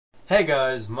Hey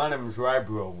guys, my name is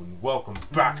Rybro and welcome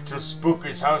back to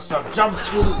SPOOKS House of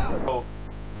Jumpscares.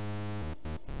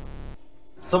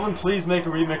 Someone please make a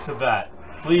remix of that.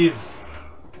 Please.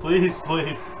 Please,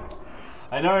 please.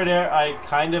 I know I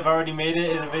kind of already made it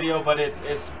in a video, but it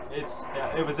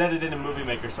was edited in Movie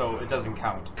Maker, so it doesn't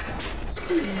count.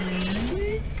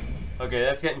 Okay,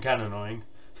 that's getting kind of annoying.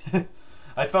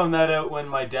 I found that out when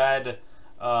my dad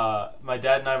and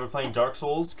I were playing Dark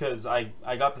Souls, because I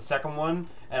got the second one,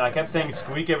 and I kept saying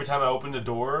squeak every time I opened a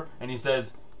door, and he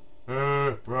says,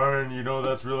 Ryan, you know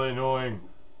that's really annoying,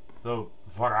 so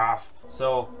fuck off.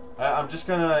 So, I'm just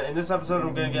gonna, in this episode,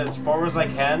 I'm gonna get as far as I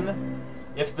can.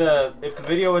 If the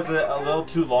video is a little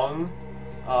too long,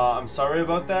 I'm sorry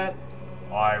about that.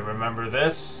 I remember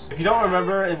this. If you don't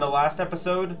remember, in the last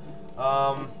episode,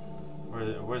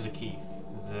 where's the key?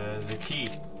 The key.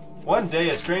 One day,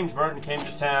 a strange merchant came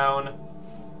to town,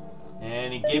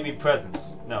 and he gave me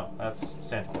presents. No, that's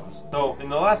Santa Claus. So, in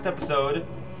the last episode,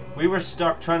 we were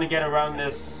stuck trying to get around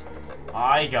this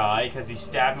eye guy, because he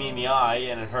stabbed me in the eye,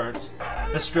 and it hurt.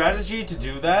 The strategy to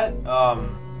do that,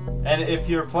 and if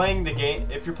you're playing the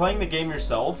game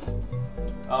yourself,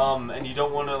 and you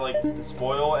don't want to, like,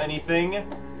 spoil anything,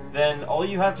 then all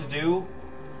you have to do,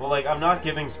 well, like, I'm not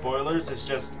giving spoilers, it's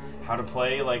just how to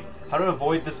play, like, how to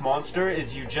avoid this monster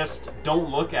is you just don't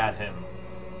look at him.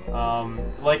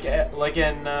 Like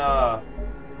in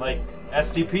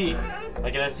SCP,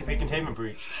 like an SCP containment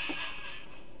breach.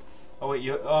 Oh wait,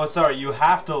 oh sorry, you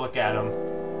have to look at him.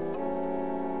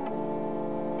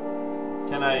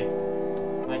 Can I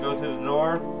go through the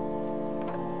door?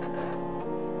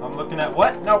 I'm looking at,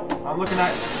 what? No, I'm looking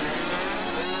at,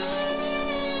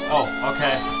 oh,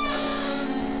 okay.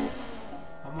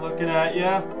 I'm looking at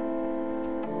ya.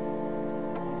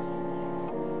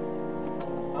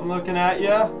 I'm looking at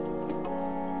ya.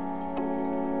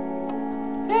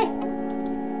 Hey.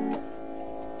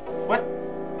 What?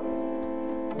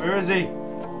 Where is he? I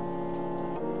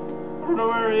don't know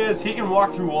where he is. He can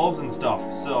walk through walls and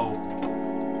stuff, so.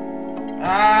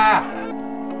 Ah!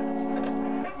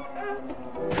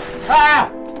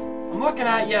 Ah! I'm looking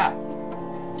at ya.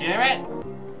 Damn it.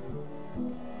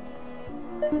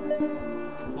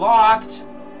 Locked.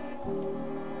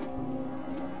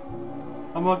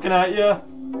 I'm looking at ya.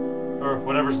 Or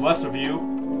whatever's left of you.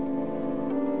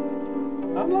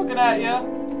 I'm looking at ya.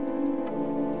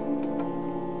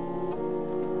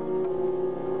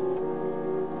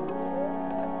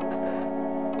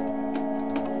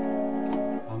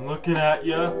 I'm looking at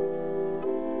ya.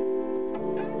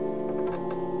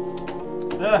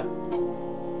 Ah.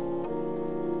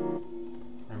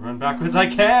 I run backwards I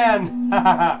can.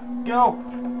 Go.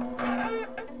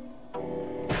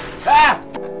 Ah!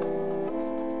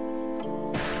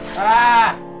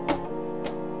 Ah!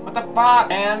 What the fuck,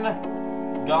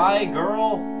 man? Guy,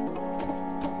 girl?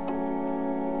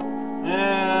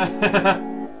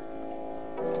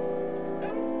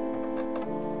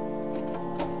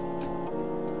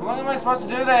 How long am I supposed to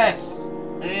do this?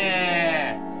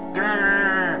 Yeah.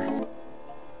 Grr.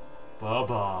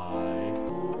 Bye-bye.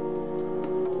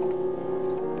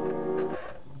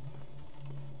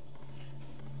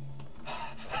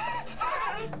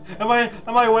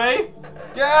 Am I away?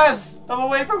 Yes! I'm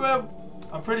away from him!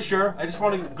 I'm pretty sure. I just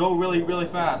want to go really, really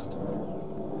fast.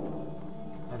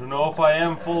 I don't know if I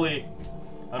am fully.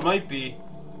 I might be.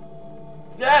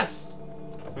 Yes!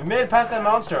 We made it past that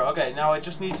monster. Okay, now I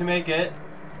just need to make it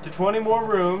to 20 more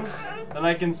rooms. Then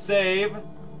I can save.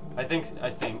 I think.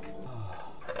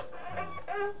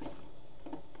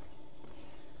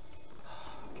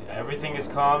 Okay, everything is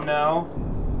calm now.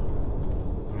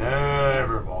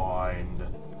 Never mind.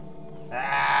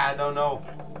 Ah, I don't know.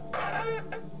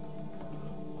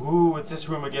 Ooh, it's this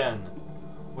room again.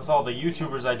 With all the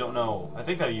YouTubers I don't know. I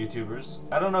think they're YouTubers.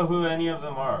 I don't know who any of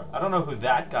them are. I don't know who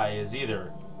that guy is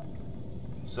either.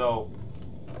 So,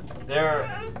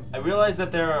 I realized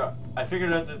that I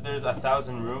figured out that there's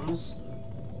 1,000 rooms.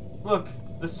 Look,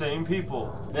 the same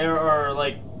people. There are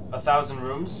like 1,000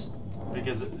 rooms,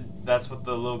 because that's what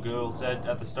the little girl said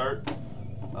at the start.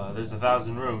 There's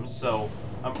 1,000 rooms, so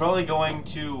I'm probably going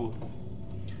to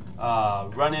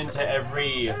run into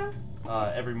every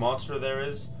monster there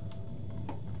is.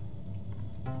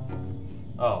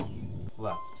 Oh,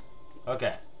 left.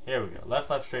 Okay, here we go. Left,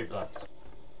 left, straight, left.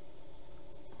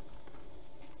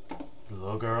 The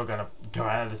little girl gonna come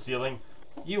out of the ceiling.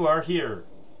 You are here.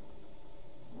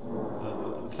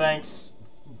 Thanks,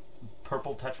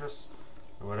 purple Tetris,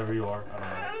 or whatever you are. I don't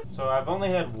know. So I've only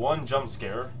had one jump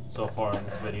scare so far in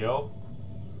this video.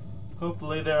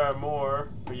 Hopefully there are more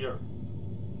for your.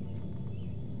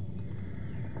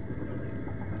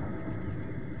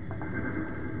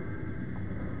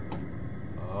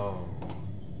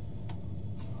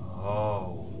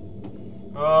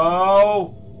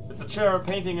 chair, a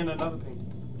painting, and another painting.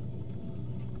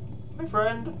 My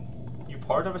friend, you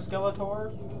part of a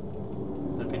Skeletor?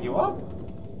 Did I pick you up?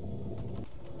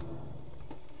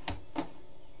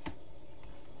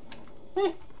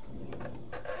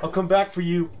 I'll come back for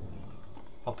you.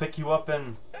 I'll pick you up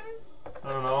and... I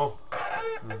don't know.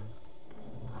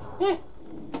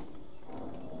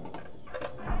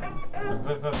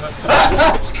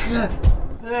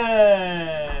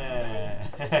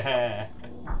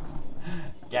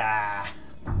 Yeah.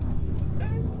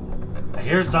 I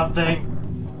hear something.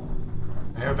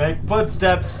 I hear big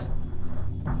footsteps.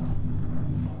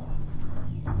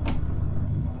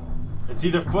 It's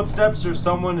either footsteps or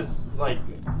someone is like...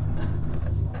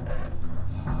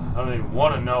 I don't even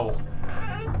want to know.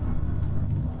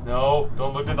 No,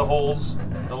 don't look at the holes.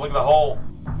 Don't look at the hole.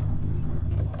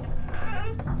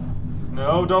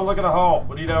 No, don't look at the hole.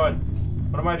 What are you doing?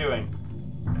 What am I doing?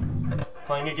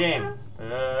 Playing a game.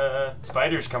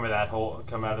 Spiders come out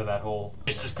of that hole.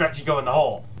 Disrespect, you go in the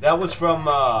hole. That was from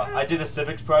I did a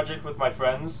civics project with my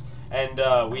friends, and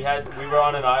we were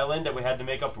on an island and we had to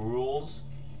make up rules.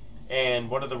 And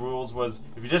one of the rules was,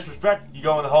 if you disrespect, you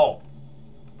go in the hole.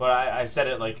 But I said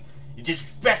it like, you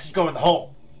disrespect, you go in the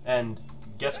hole. And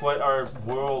guess what our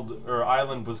world or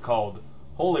island was called?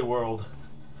 Holy World.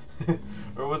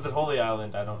 Or was it Holy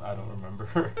Island? I don't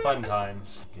remember. Fun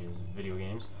times. Okay, video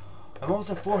games. I'm almost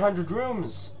at 400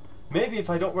 rooms. Maybe if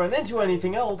I don't run into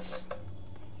anything else.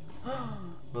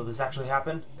 Will this actually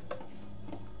happen?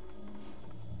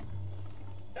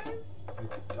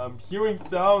 I'm hearing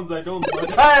sounds I don't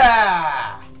like.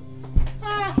 Ah!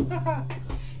 I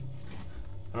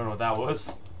don't know what that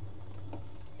was.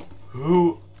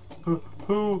 Who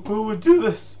would do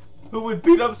this? Who would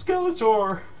beat up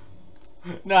Skeletor?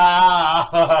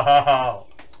 No.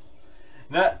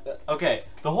 Okay,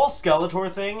 the whole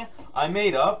Skeletor thing I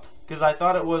made up because I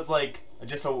thought it was like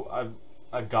just a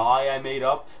guy I made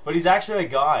up, but he's actually a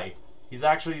guy. He's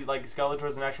actually like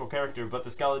Skeletor's an actual character, but the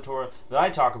Skeletor that I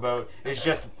talk about is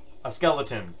just a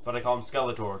skeleton. But I call him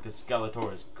Skeletor because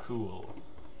Skeletor is cool.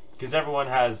 Because everyone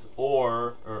has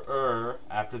or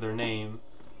after their name,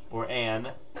 or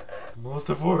Anne. Most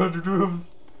of 400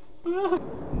 rooms.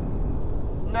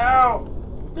 No!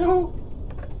 No!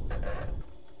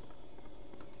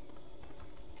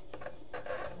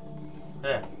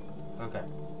 Yeah. Okay.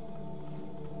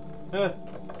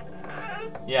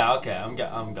 Yeah. Okay. I'm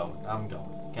going.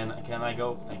 Can I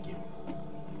go? Thank you.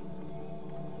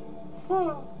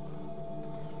 I'm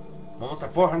almost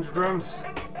at 400 rooms.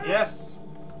 Yes.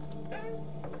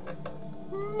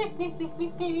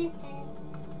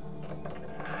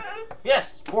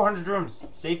 Yes, 400 rooms.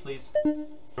 Save, please.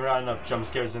 There are not enough jump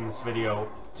scares in this video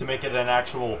to make it an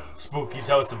actual Spooky's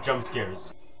House of Jump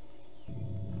Scares.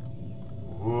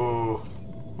 Whoa.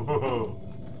 Whoa.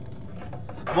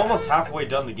 I'm almost halfway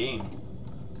done the game.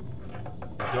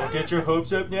 Don't get your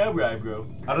hopes up now, Rybro.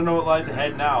 I don't know what lies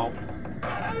ahead now.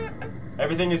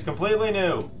 Everything is completely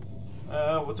new.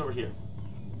 What's over here?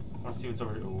 I want to see what's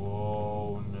over here.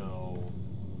 Whoa, no.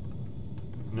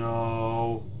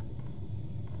 No.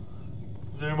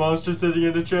 Is there a monster sitting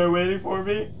in a chair waiting for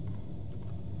me?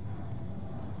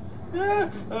 I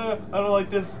don't like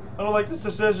this. I don't like this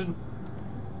decision.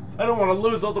 I don't want to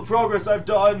lose all the progress I've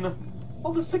done.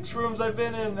 All the 6 rooms I've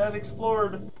been in and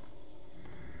explored.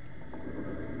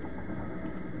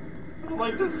 I don't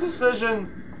like this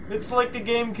decision. It's like the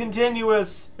game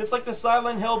continuous. It's like the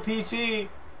Silent Hill PT.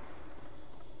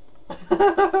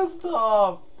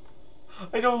 Stop.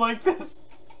 I don't like this.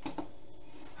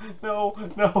 No,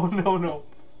 no, no, no.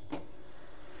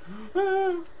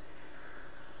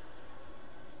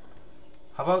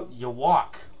 How about you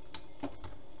walk?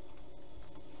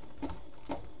 I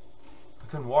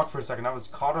couldn't walk for a second. I was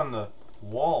caught on the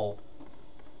wall.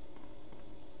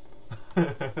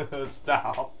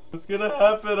 Stop. What's gonna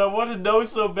happen? I want to know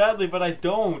so badly, but I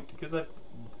don't. Because I...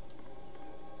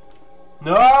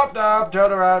 Nope, nope.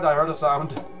 Turn around. I heard a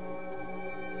sound.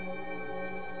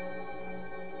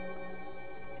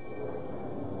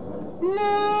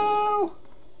 No!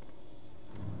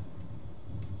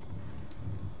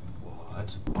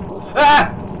 What?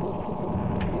 Ah!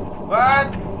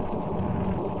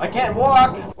 What? I can't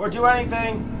walk or do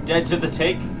anything. Dead to the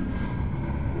take.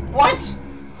 What?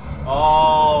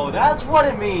 Oh, that's what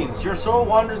it means. Your soul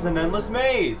wanders an endless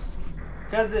maze.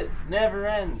 Because it never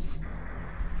ends.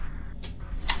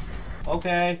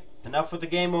 Okay, enough with the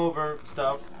game over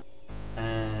stuff.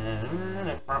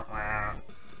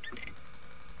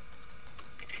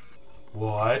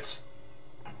 What?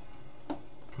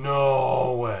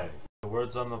 No way. The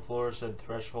words on the floor said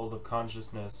threshold of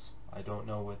consciousness. I don't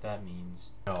know what that means.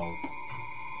 No.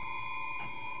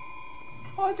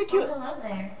 Oh, it's a cute. Oh, hello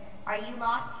there. Are you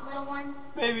lost, little one?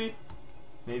 Maybe.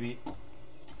 Maybe.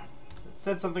 It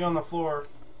said something on the floor.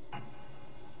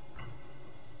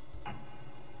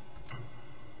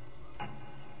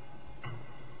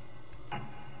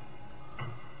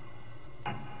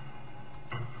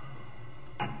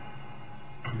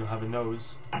 You don't have a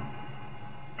nose.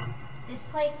 This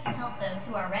place can help those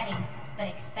who are ready, but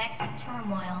expect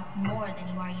turmoil more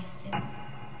than you are used to.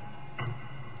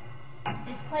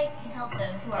 This place can help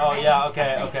those who are ready, yeah,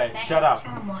 okay, but okay. expect Shut up.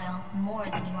 turmoil more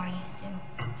than you are used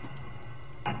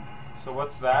to. So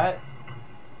what's that?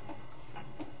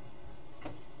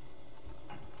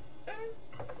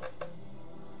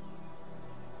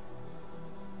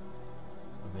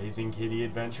 Amazing kitty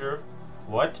adventure.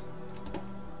 What?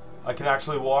 I can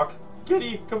actually walk.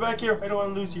 Kitty, come back here. I don't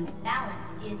want to lose you.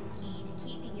 Balance is the key to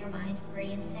keeping your mind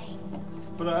free and sane.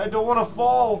 But I don't want to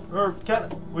fall. Or can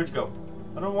where'd you go?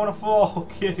 I don't want to fall,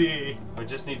 kitty. I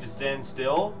just need to stand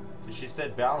still. Because she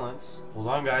said balance. Hold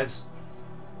on, guys.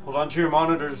 Hold on to your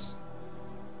monitors.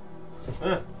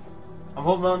 I'm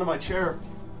holding on to my chair.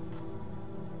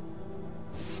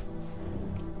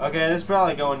 Okay, this is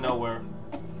probably going nowhere.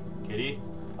 Kitty?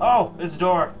 Oh, this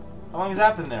door. How long has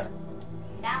that been there?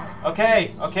 Balance.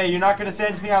 Okay, okay, you're not gonna say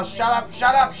anything else. Shut up,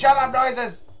 shut up, shut up,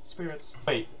 noises! Spirits.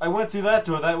 Wait, I went through that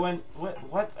door. That went...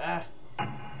 What?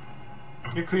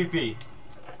 You're creepy.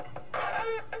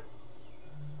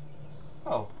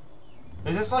 Oh.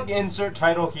 Is this like insert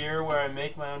title here where I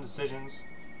make my own decisions?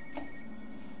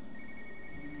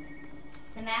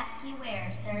 The mask you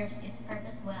wear serves its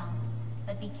purpose well,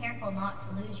 but be careful not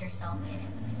to lose yourself in it.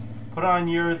 Put on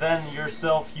your then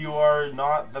yourself, you are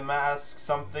not the mask,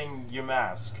 something you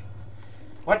mask.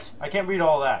 What? I can't read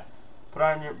all that. Put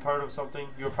on your part of something,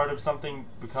 you're part of something,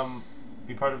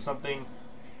 be part of something,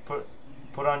 put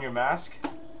on your mask?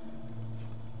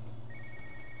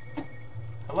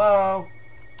 Hello?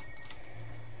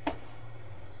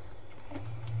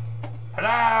 Hello?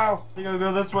 I think I'll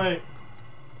go this way.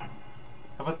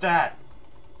 How about that?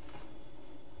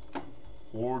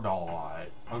 Or not.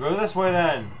 I'll go this way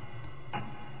then.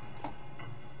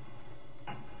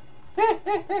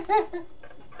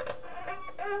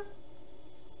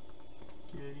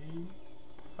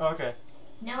 Okay.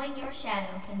 Knowing your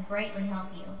shadow can greatly help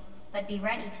you, but be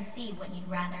ready to see what you'd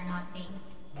rather not be.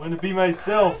 I'm gonna be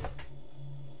myself.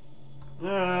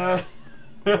 No,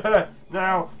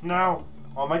 no.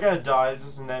 Oh, am I gonna die? This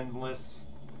is an endless.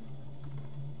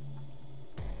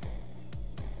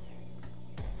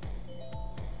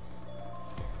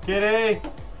 Kitty!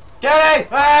 Kitty!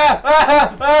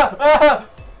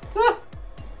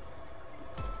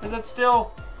 Is that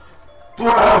still?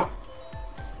 No!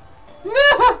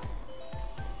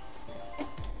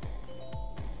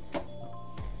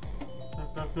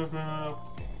 No.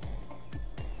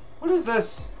 What is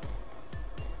this?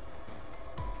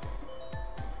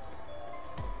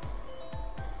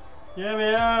 Get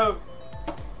me out!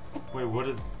 Wait, what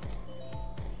is...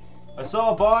 I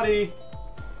saw a body!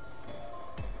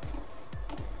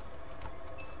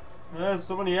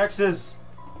 So many X's!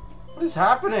 What is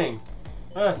happening?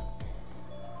 I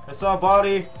saw a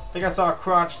body. I think I saw a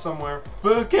crotch somewhere.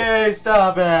 Spooky,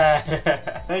 stop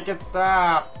it! Make it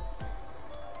stop!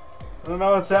 I don't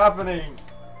know what's happening.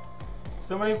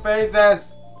 So many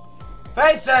faces!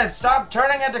 Faces! Stop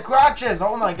turning into crotches!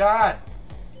 Oh my god!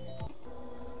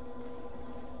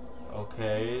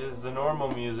 Okay, this is the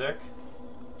normal music.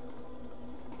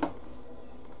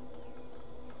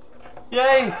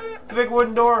 Yay! The big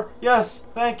wooden door! Yes!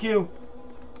 Thank you!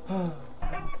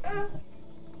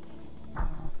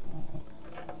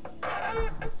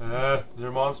 Is there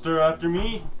a monster after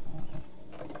me?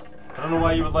 I don't know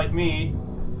why you would like me.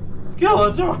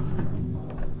 Skeletor!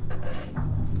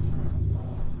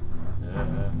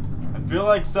 I feel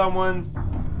like someone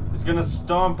is gonna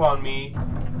stomp on me.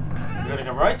 I'm gonna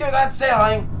come right through that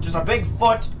ceiling. Just a big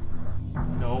foot.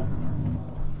 No.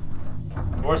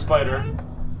 Or a spider.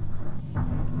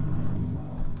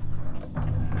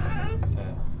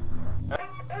 Okay.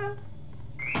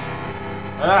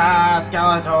 Ah,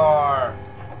 Skeletor!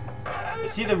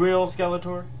 Is he the real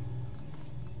Skeletor?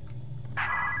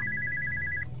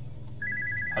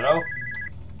 Hello?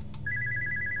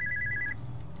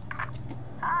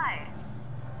 Hi.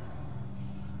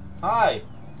 Hi.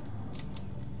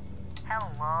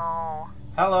 Hello.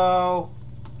 Hello.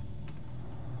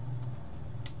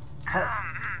 Hello,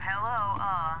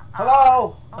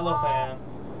 Hello. Hello, fan.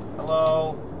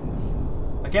 Hello.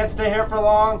 I can't stay here for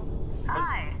long.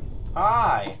 Hi.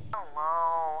 Hi.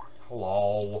 Hello.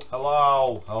 Hello.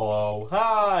 Hello. Hello.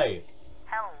 Hi.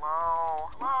 Hello.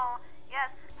 Hello. Yes.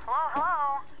 Hello,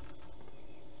 hello.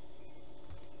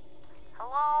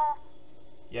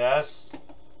 Yes.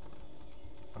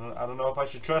 I don't know if I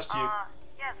should trust you.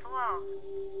 Yes, hello.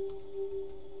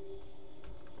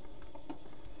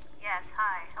 Yes,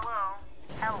 hi, hello.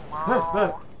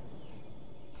 Hello.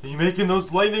 Are you making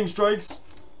those lightning strikes?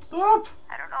 Stop!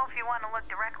 I don't know if you want to look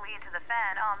directly into the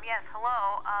fan. Yes,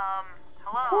 hello.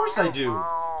 Hello. Of course I do.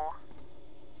 Hello.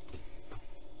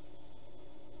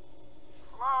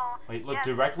 Hello. Wait, look Yes.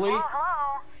 directly? Hello,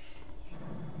 hello.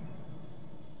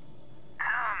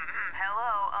 Hello,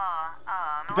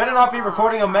 You better not be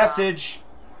recording a message.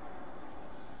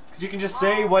 Because you can just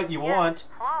say what you want.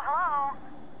 Hello, hello.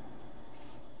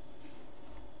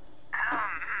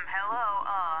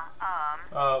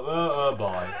 Hello,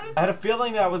 Bye. I had a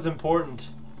feeling that was important.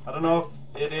 I don't know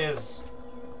if it is.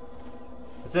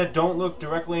 It said don't look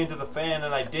directly into the fan,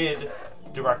 and I did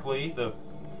directly. I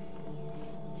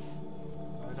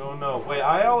don't know. Wait,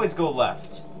 I always go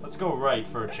left. Let's go right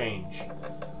for a change.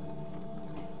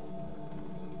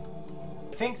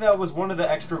 I think that was one of the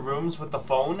extra rooms with the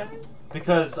phone,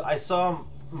 because I saw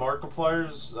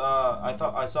Markiplier's, I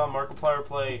saw Markiplier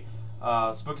play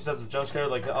Spooky Says of Jumpscare,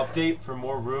 like the update for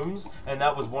more rooms, and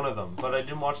that was one of them. But I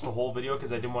didn't watch the whole video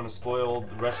because I didn't want to spoil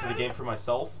the rest of the game for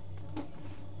myself.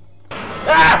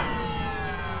 Ah!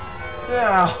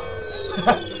 Yeah.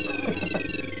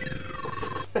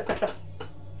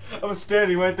 I was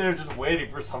standing right there just waiting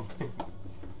for something.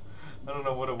 I don't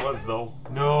know what it was though.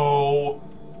 No.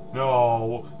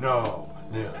 No. No.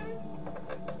 No.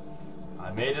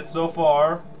 I made it so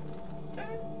far.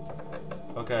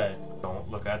 Okay.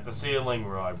 Don't look at the ceiling,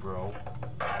 Rybro.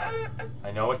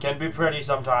 I know it can be pretty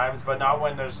sometimes, but not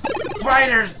when there's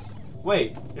spiders!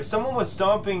 Wait, if someone was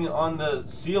stomping on the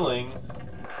ceiling,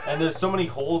 and there's so many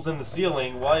holes in the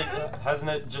ceiling, why hasn't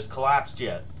it just collapsed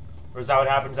yet? Or is that what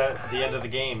happens at the end of the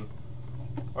game?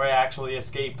 Or I actually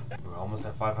escape? We're almost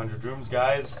at 500 rooms,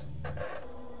 guys.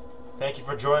 Thank you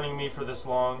for joining me for this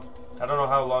long. I don't know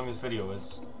how long this video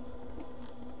is.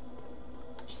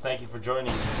 Just thank you for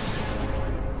joining me.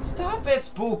 Stop it,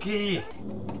 Spooky!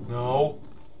 No.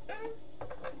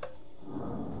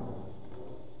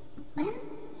 Well,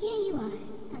 here you are,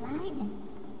 alive and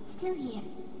still here.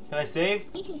 Can I save?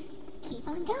 You just keep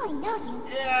on going, don't you?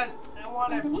 Yeah, I want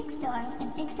The it. next door has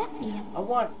been fixed up for you. I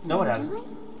want. No, it hasn't. Enjoy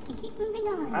and keep moving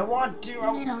on. I want to.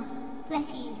 A little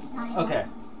fleshy eye. Okay,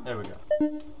 there we go.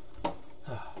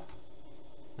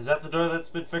 Is that the door that's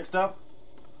been fixed up?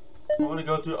 I want to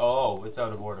go through. Oh, it's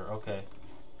out of order. Okay.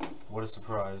 What a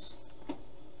surprise.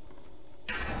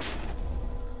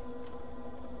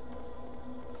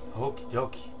 Okie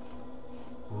dokie.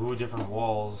 Ooh, different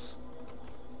walls.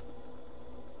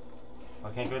 I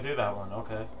can't go through that one.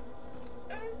 Okay.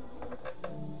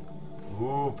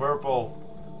 Ooh, purple.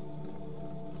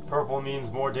 Purple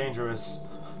means more dangerous.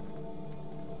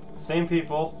 Same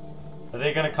people. Are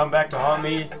they gonna come back to haunt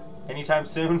me anytime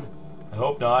soon? I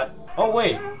hope not. Oh,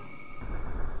 wait.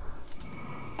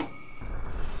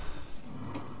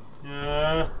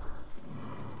 Yeah.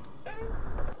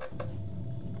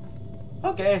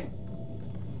 Okay.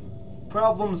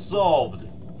 Problem solved.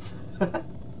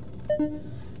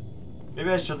 Maybe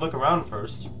I should look around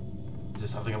first. Is there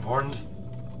something important?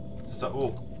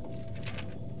 Ooh.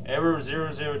 Error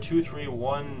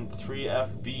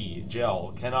 002313FB.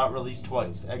 Gel. Cannot release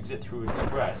twice. Exit through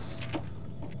Express.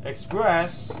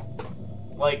 Express?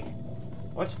 Like,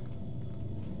 what?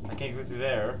 I can't go through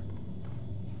there.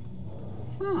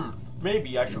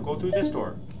 Maybe I should go through this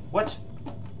door. What?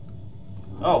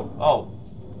 Oh.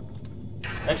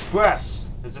 Express!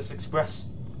 Is this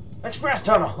Express? Express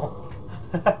tunnel!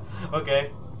 Okay.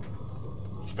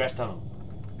 Express tunnel.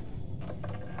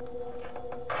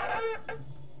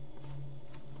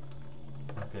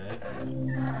 Okay.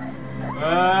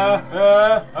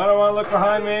 I don't want to look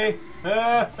behind me.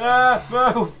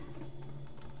 Move!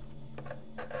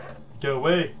 Get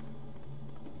away.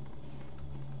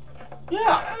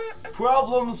 Yeah!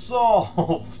 Problem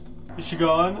solved! Is she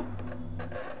gone?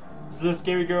 Is the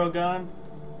scary girl gone?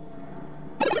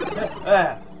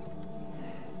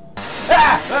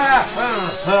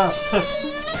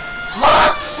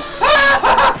 What?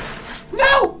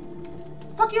 No!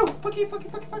 Fuck you! Fuck you! Fuck you!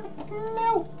 Fuck you! Fuck you!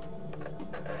 No!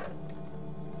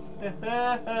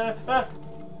 I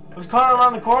was caught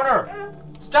around the corner!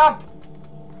 Stop!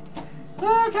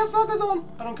 Caps lock is on!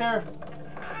 I don't care.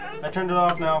 I turned it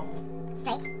off now.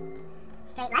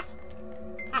 Straight left.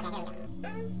 Okay, here we go.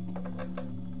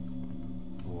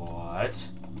 What?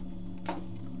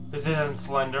 This isn't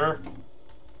Slender.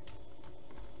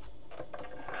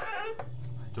 I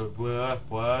don't.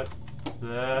 What?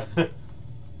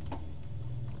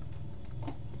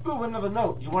 Ooh, another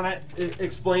note. You want to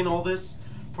explain all this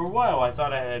For a while, I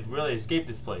thought I had really escaped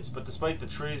this place, but despite the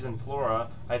trees and flora,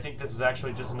 I think this is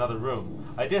actually just another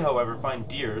room. I did, however, find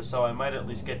deer, so I might at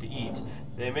least get to eat.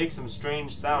 They make some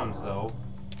strange sounds, though.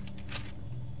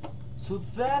 So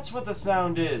that's what the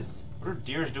sound is. What are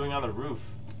deers doing on the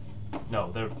roof?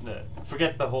 No, they're...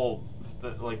 forget the whole,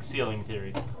 like, ceiling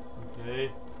theory.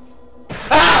 Okay.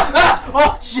 Ah! Ah!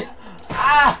 Oh, shit!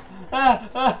 Ah! Ah!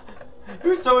 Ah!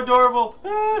 You're so adorable!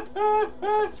 Ah! Ah!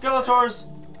 Ah! Skeletors!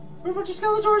 We're a bunch of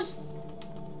Skeletors!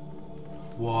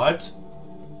 What?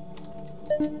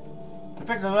 I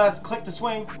picked up that. Click to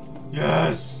swing.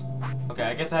 Yes! Okay,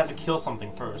 I guess I have to kill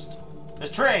something first. This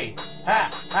tree!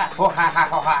 Ha! Ha! Ho! Ha! Ha!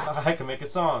 Ho! Ha! I can make a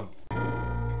song.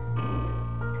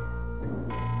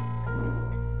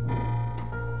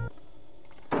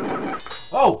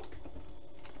 Oh!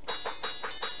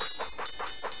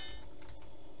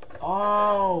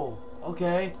 Oh!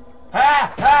 Okay.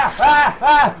 Ha! Ha! Ha!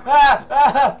 Ha! Ha!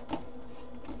 Ha!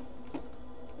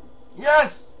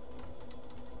 Yes!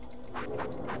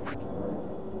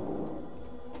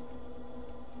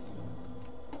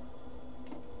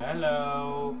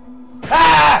 Hello.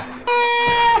 Ah!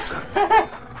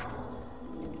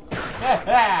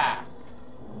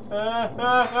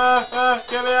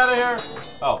 Get me out of here!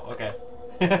 Oh, okay.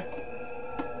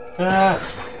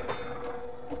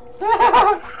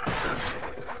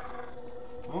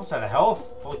 Almost out of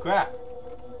health. Holy crap.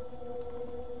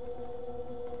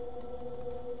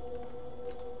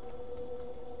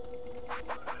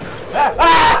 Ah!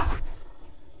 Ah!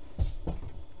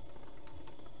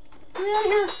 Get me out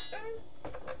of here!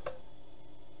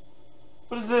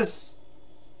 What is this?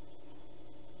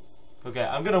 Okay,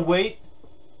 I'm gonna wait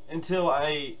until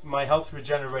my health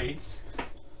regenerates.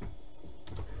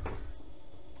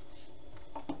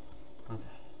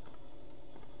 Okay.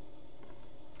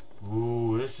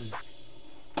 Ooh, this is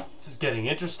getting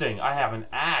interesting. I have an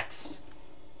axe.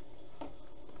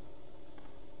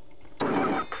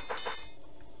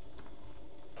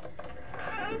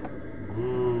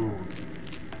 Ooh.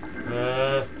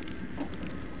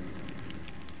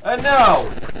 No!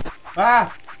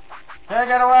 Ah! Hey,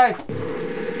 get away!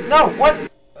 No! What?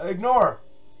 Ignore.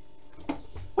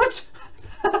 What?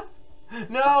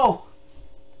 No!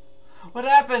 What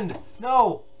happened?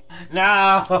 No!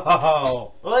 No!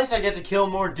 Well, at least I get to kill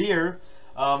more deer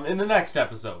in the next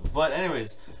episode. But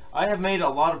anyways, I have made a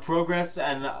lot of progress,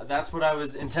 and that's what I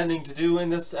was intending to do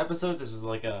in this episode. This was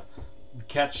like a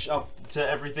catch up to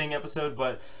everything episode,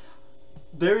 but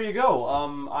there you go.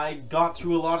 I got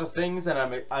through a lot of things,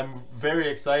 and I'm very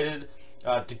excited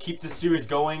to keep this series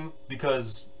going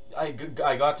because I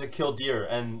got to kill deer,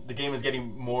 and the game is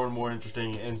getting more and more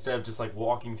interesting instead of just like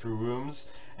walking through rooms,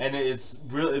 and it's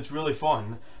really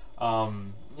fun.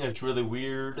 It's really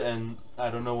weird, and I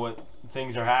don't know what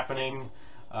things are happening.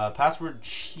 Password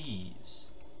cheese.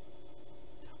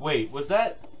 Wait, was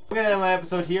that? I'm gonna end my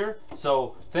episode here,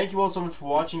 so thank you all so much for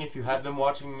watching. If you have been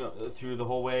watching through the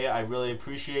whole way, I really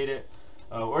appreciate it.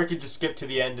 Or you could just skip to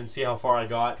the end and see how far I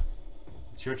got.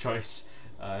 It's your choice.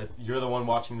 You're the one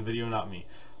watching the video, not me.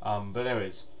 But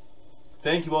anyways,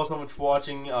 thank you all so much for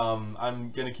watching.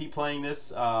 I'm gonna keep playing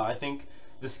this. I think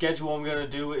the schedule I'm gonna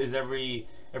do is every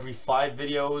 5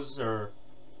 videos, or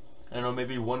I don't know,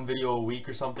 maybe 1 video a week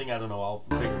or something. I don't know, I'll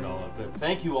figure it all out. But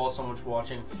thank you all so much for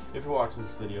watching. If you're watching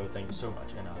this video, thank you so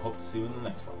much, and I hope to see you in the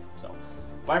next one. So,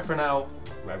 bye for now.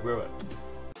 Rybro Out.